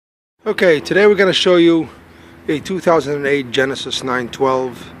Okay, today we're going to show you a 2008 Genesis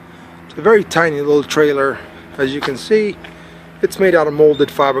 912. It's a very tiny little trailer. As you can see, it's made out of molded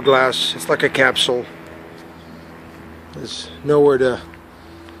fiberglass. It's like a capsule. There's no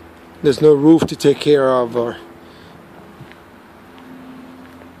roof to take care of or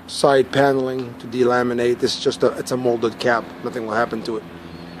side paneling to delaminate. This is just it's a molded cap. Nothing will happen to it.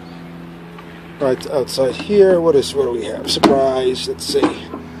 Right outside here, what do we have? Surprise. Let's see.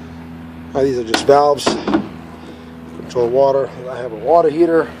 These are just valves. Control water. I have a water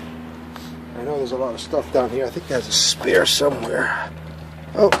heater. I know there's a lot of stuff down here. I think there's a spare somewhere.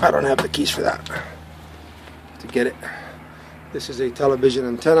 Oh, I don't have the keys for that. To get it. This is a television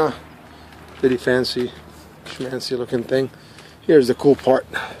antenna. Pretty fancy, schmancy looking thing. Here's the cool part.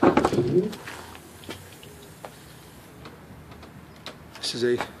 This is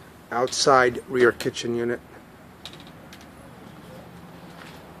a outside rear kitchen unit.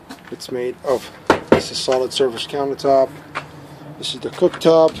 It's made of, this is solid surface countertop. This is the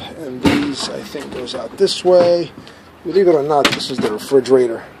cooktop, and these I think goes out this way. Believe it or not, this is the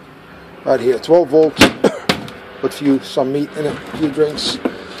refrigerator right here. 12 volts with some meat in it, a few drinks.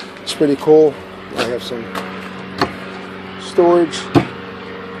 It's pretty cool. I have some storage.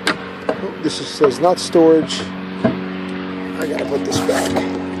 Oh, this says not storage. I gotta put this back.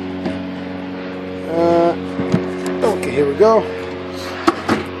 Okay, here we go.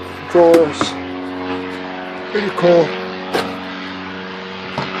 Drawers. Pretty cool.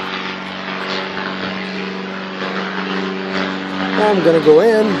 I'm gonna go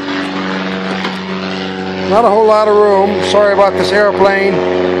in. Not a whole lot of room. Sorry about this airplane.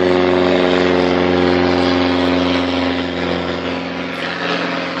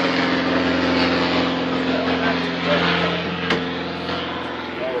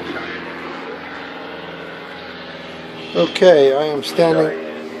 Okay, I am standing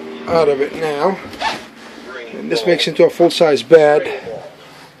out of it now, and this makes into a full-size bed.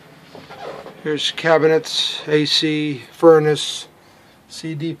 Here's cabinets, AC, furnace,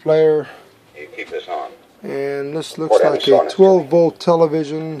 CD player, and this looks like a 12-volt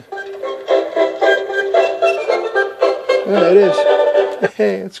television. Yeah, it is.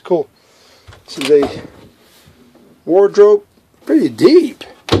 Hey, it's cool. This is a wardrobe, pretty deep.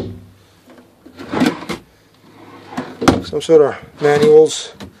 Some sort of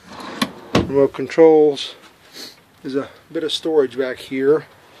manuals, remote controls. There's a bit of storage back here.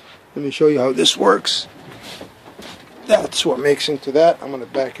 Let me show you how this works. That's what makes into that. I'm going to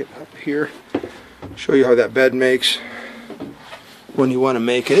back it up here. Show you how that bed makes when you want to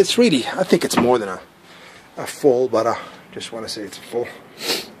make it. It's really, I think it's more than a full, but I just want to say it's a full.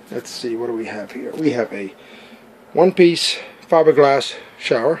 Let's see, what do we have here? We have a one-piece fiberglass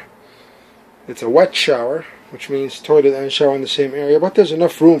shower. It's a wet shower, which means toilet and shower in the same area, but there's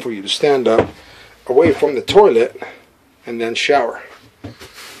enough room for you to stand up away from the toilet and then shower.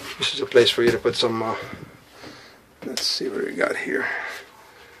 This is a place for you to put some, let's see what we got here.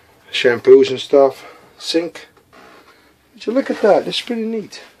 Shampoos and stuff. Sink. Would you look at that? It's pretty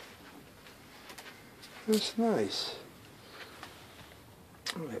neat. That's nice.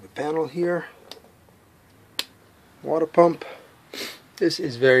 We have a panel here. Water pump. This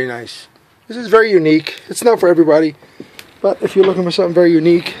is very nice. This is very unique. It's not for everybody, but if you're looking for something very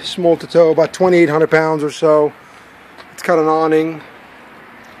unique, small to tow, about 2,800 pounds or so. It's got an awning.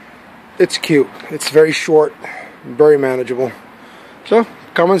 It's cute. It's very short, very manageable. So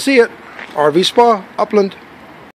come and see it. RV Spa, Upland.